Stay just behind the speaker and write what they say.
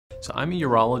So I'm a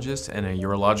urologist and a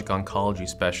urologic oncology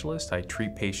specialist. I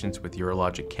treat patients with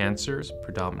urologic cancers,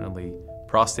 predominantly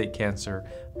prostate cancer,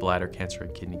 bladder cancer,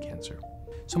 and kidney cancer.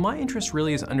 So my interest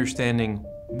really is understanding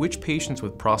which patients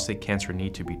with prostate cancer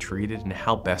need to be treated and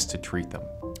how best to treat them.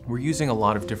 We're using a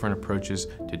lot of different approaches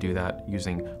to do that,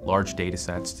 using large data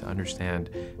sets to understand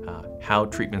how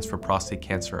treatments for prostate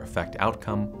cancer affect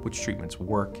outcome, which treatments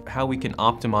work, how we can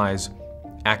optimize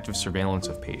active surveillance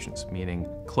of patients, meaning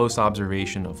close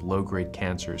observation of low-grade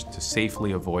cancers to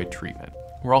safely avoid treatment.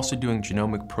 We're also doing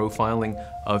genomic profiling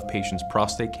of patients'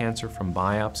 prostate cancer from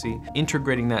biopsy,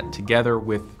 integrating that together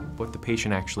with what the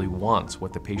patient actually wants,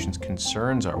 what the patient's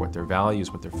concerns are, what their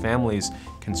values, what their family's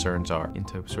concerns are,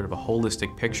 into sort of a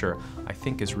holistic picture, I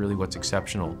think is really what's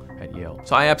exceptional at Yale.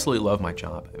 So I absolutely love my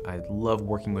job. I love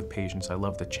working with patients. I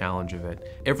love the challenge of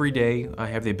it. Every day I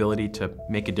have the ability to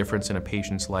make a difference in a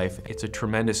patient's life. It's a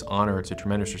tremendous honor, it's a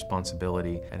tremendous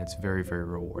responsibility, and it's very, very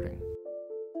rewarding.